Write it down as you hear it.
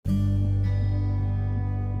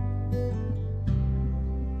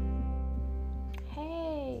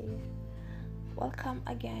welcome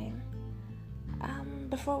again.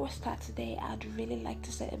 Before we start today, I'd really like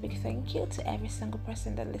to say a big thank you to every single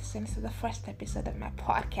person that listens to the first episode of my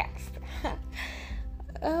podcast.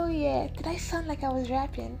 Oh, yeah, did I sound like I was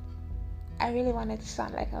rapping? I really wanted to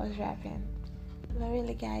sound like I was rapping. But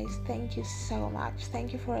really, guys, thank you so much.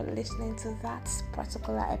 Thank you for listening to that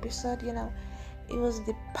particular episode. It was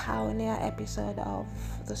the pioneer episode of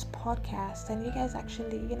this podcast, and you guys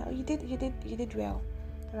actually, you did well,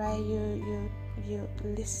 right? You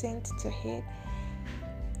listened to it,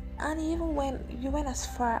 and even when you went as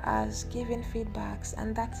far as giving feedbacks,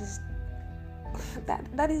 and that is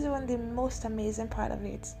that is one of the most amazing part of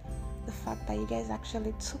it. The fact that you guys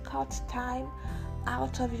actually took out time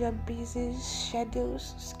out of your busy schedule,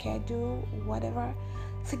 whatever,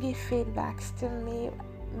 to give feedbacks to me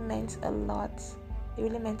meant a lot. It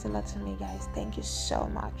really meant a lot to me, guys. Thank you so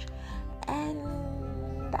much,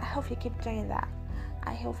 and I hope you keep doing that.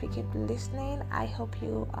 I hope you keep listening. I hope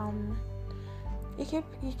you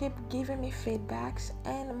keep giving me feedbacks,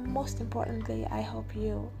 and most importantly, I hope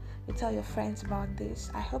you tell your friends about this.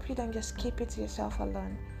 I hope you don't just keep it to yourself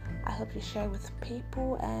alone. I hope you share with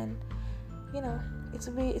people, and it's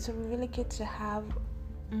really good to have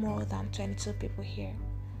more than 22 people here.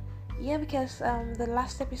 Yeah, because the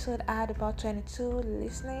last episode had about 22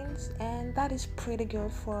 listenings, and that is pretty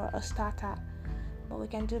good for a starter. But we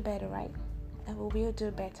can do better, right? And we will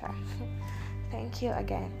do better. Thank you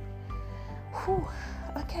again. Whew.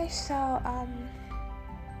 Okay, so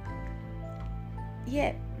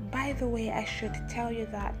yeah. By the way, I should tell you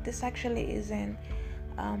that this actually isn't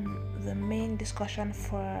the main discussion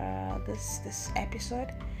for this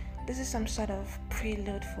episode. This is some sort of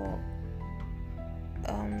prelude for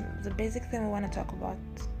the basic thing we want to talk about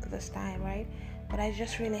this time, right? But I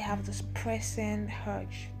just really have this pressing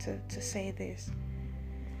urge to say this.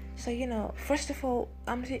 So first of all,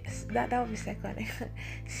 that would be second.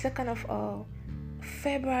 Second of all,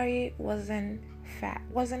 February wasn't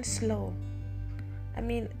slow. I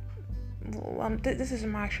mean, this is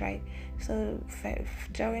March, right? So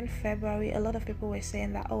during February, a lot of people were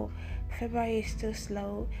saying that, February is too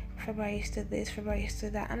slow, February is too this, February is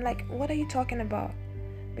too that. I'm like, what are you talking about?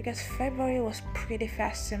 Because February was pretty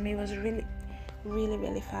fast to me. It was really, really,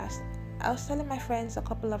 really fast. I was telling my friends a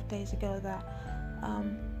couple of days ago that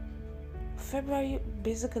February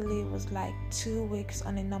basically was like 2 weeks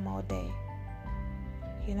on a normal day.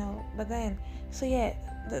 But then, so yeah,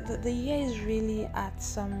 the year is really at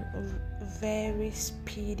some very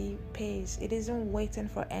speedy pace. It isn't waiting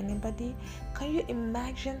for anybody. Can you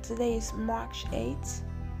imagine today is March 8th?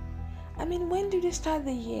 I mean, when did you start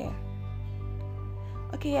the year?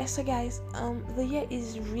 Okay, yeah, so guys, the year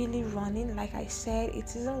is really running. Like I said,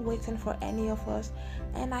 it isn't waiting for any of us.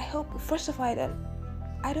 And I hope, first of all,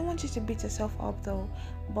 I don't want you to beat yourself up though,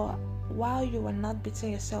 but while you are not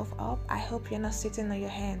beating yourself up, I hope you're not sitting on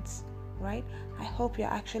your hands, right? I hope you're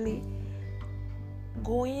actually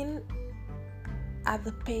going at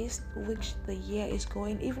the pace which the year is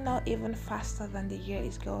going, if not even faster than the year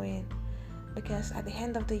is going, because at the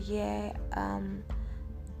end of the year,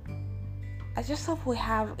 I just hope we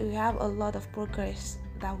have a lot of progress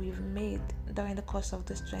that we've made during the course of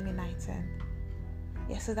this 2019.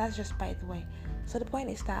 Yeah, so that's just by the way. So the point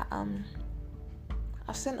is that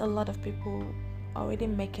I've seen a lot of people already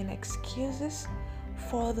making excuses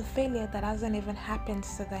for the failure that hasn't even happened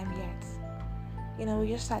to them yet. We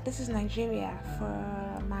just like, this is Nigeria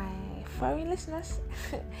for my foreign listeners.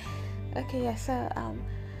 Okay, yeah, so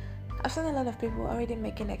I've seen a lot of people already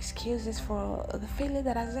making excuses for the failure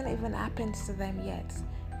that hasn't even happened to them yet.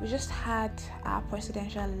 We just had our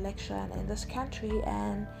presidential election in this country,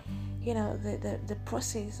 and the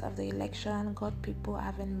process of the election got people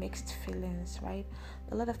having mixed feelings, right?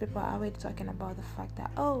 A lot of people are already talking about the fact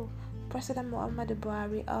that, President Muhammadu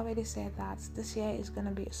Buhari already said that this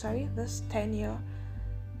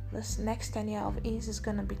next tenure of his is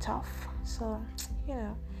gonna be tough. So,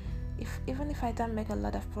 even if I don't make a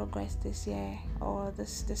lot of progress this year or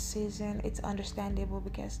this season, it's understandable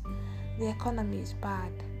because the economy is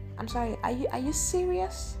bad. I'm sorry, are you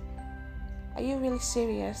serious? Are you really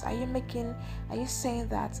serious? Are you saying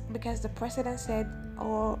that because the president said,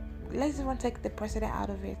 or let's even take the president out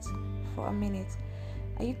of it for a minute.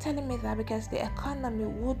 Are you telling me that because the economy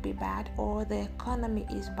would be bad or the economy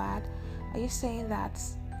is bad, are you saying that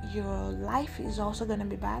your life is also going to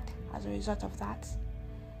be bad as a result of that?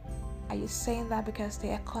 Are you saying that because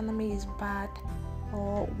the economy is bad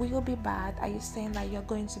or will be bad, are you saying that you're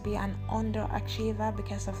going to be an underachiever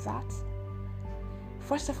because of that?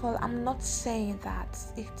 First of all, I'm not saying that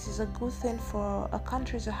it is a good thing for a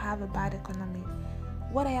country to have a bad economy.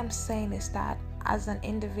 What I am saying is that as an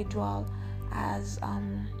individual, as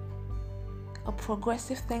a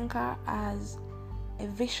progressive thinker, as a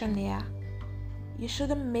visionary, you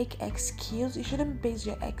shouldn't you shouldn't base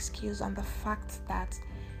your excuse on the fact that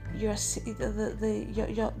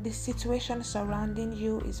the situation surrounding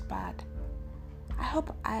you is bad. I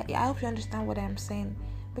hope you understand what I'm saying,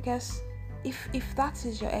 because if that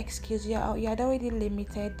is your excuse, you had already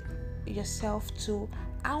limited yourself to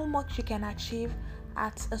how much you can achieve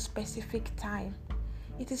at a specific time.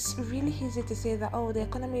 It is really easy to say that, oh, the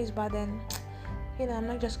economy is bad, and I'm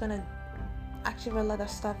not just gonna achieve a lot of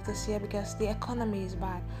stuff this year because the economy is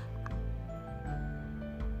bad.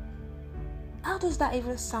 How does that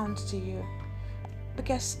even sound to you?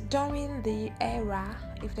 Because during the era,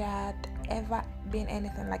 if there had ever been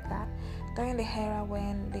anything like that, during the era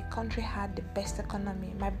when the country had the best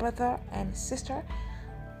economy, my brother and sister,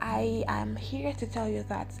 I am here to tell you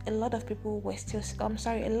that a lot of people still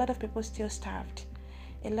starved. A lot of people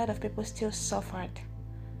still suffered.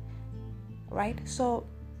 Right? So,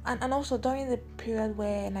 and also during the period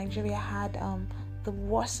where Nigeria had the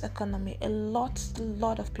worst economy, a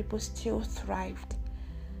lot of people still thrived.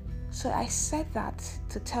 So I said that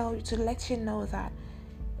to let you know that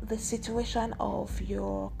the situation of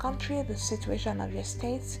your country, the situation of your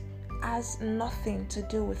state, has nothing to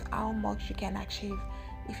do with how much you can achieve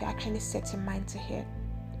if you actually set your mind to it.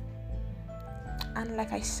 And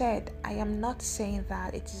like I said, I am not saying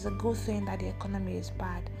that it is a good thing that the economy is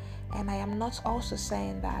bad, and I am not also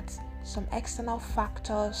saying that some external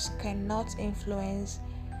factors cannot influence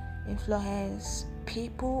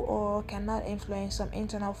people or cannot influence some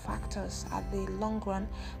internal factors at the long run.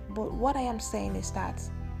 But what I am saying is that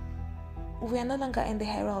we are no longer in the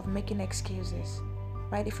era of making excuses,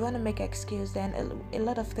 right? If you want to make excuse, then a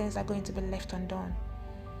lot of things are going to be left undone.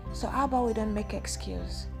 So how about we don't make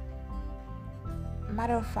excuse?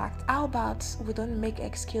 Matter of fact, how about we don't make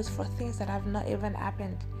excuse for things that have not even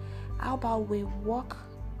happened? How about we work?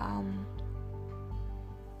 How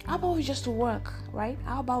about we just work, right?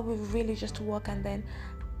 How about we really just work and then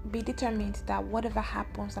be determined that whatever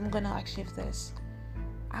happens, I'm gonna achieve this.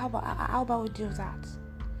 How about we do that?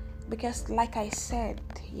 Because like I said,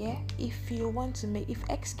 if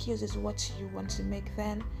excuse is what you want to make,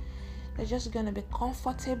 then you're just gonna be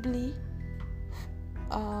comfortably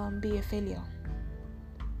be a failure.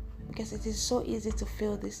 Because it is so easy to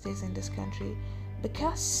fail these days in this country,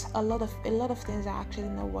 because a lot of things are actually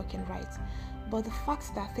not working right. But the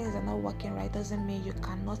fact that things are not working right doesn't mean you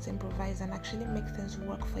cannot improvise and actually make things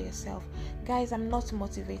work for yourself. Guys, I'm not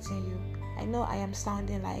motivating you. I know I am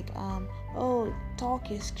sounding like talk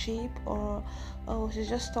is cheap, or she's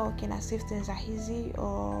just talking as if things are easy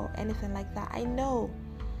or anything like that. I know,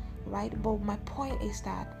 right? But my point is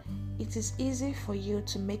that it is easy for you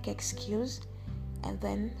to make excuse and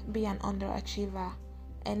then be an underachiever,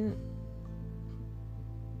 and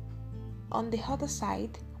on the other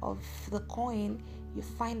side of the coin, you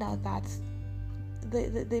find out that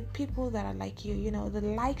the people that are like you, the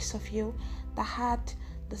likes of you that had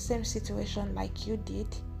the same situation like you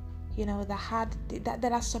did, that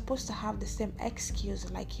are supposed to have the same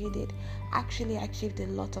excuse like you did, actually achieved a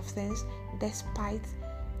lot of things despite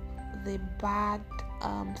the bad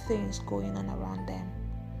things going on around them.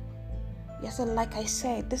 So like I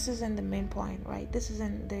said, this isn't the main point, right? This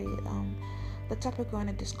isn't the topic we're going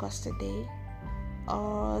to discuss today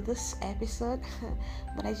or this episode.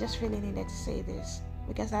 But I just really needed to say this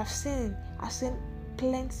because I've seen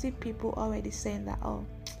plenty people already saying that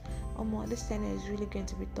this tenure is really going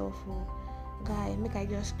to be tough. Guy, make I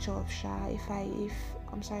just chop shy. If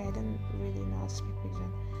I'm sorry, I don't really know how to speak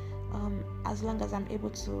Pidgin. As long as I'm able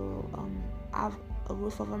to have a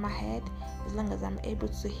roof over my head, as long as I'm able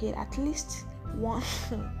to hit at least one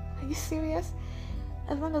are you serious?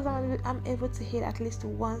 As long as I'm able to hit at least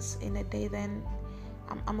once in a day, then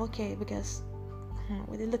I'm okay, because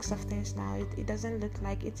with the looks of things now, it doesn't look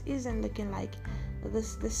like, it isn't looking like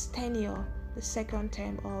this tenure, the second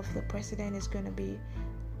term of the president, is going to be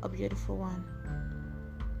a beautiful one.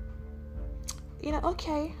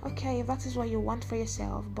 Okay, if that is what you want for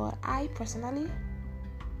yourself. But I personally,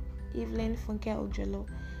 Evelyn Funke Ojolo,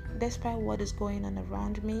 despite what is going on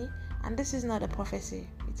around me, and this is not a prophecy,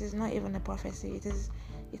 it is not even a prophecy, it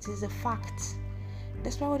is a fact.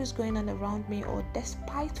 Despite what is going on around me, or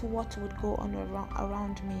despite what would go on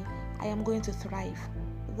around me, I am going to thrive.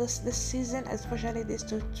 This season, especially this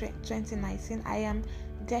 2019, I am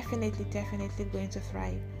definitely going to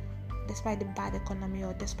thrive, despite the bad economy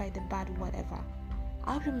or despite the bad whatever.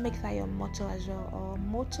 I hope you make that your motto as well, or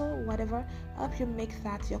motto, whatever. I hope you make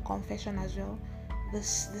that your confession as well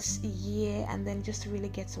this year, and then just really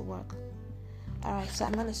get to work. Alright, so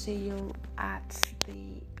I'm gonna see you at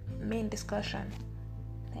the main discussion.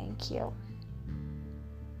 Thank you.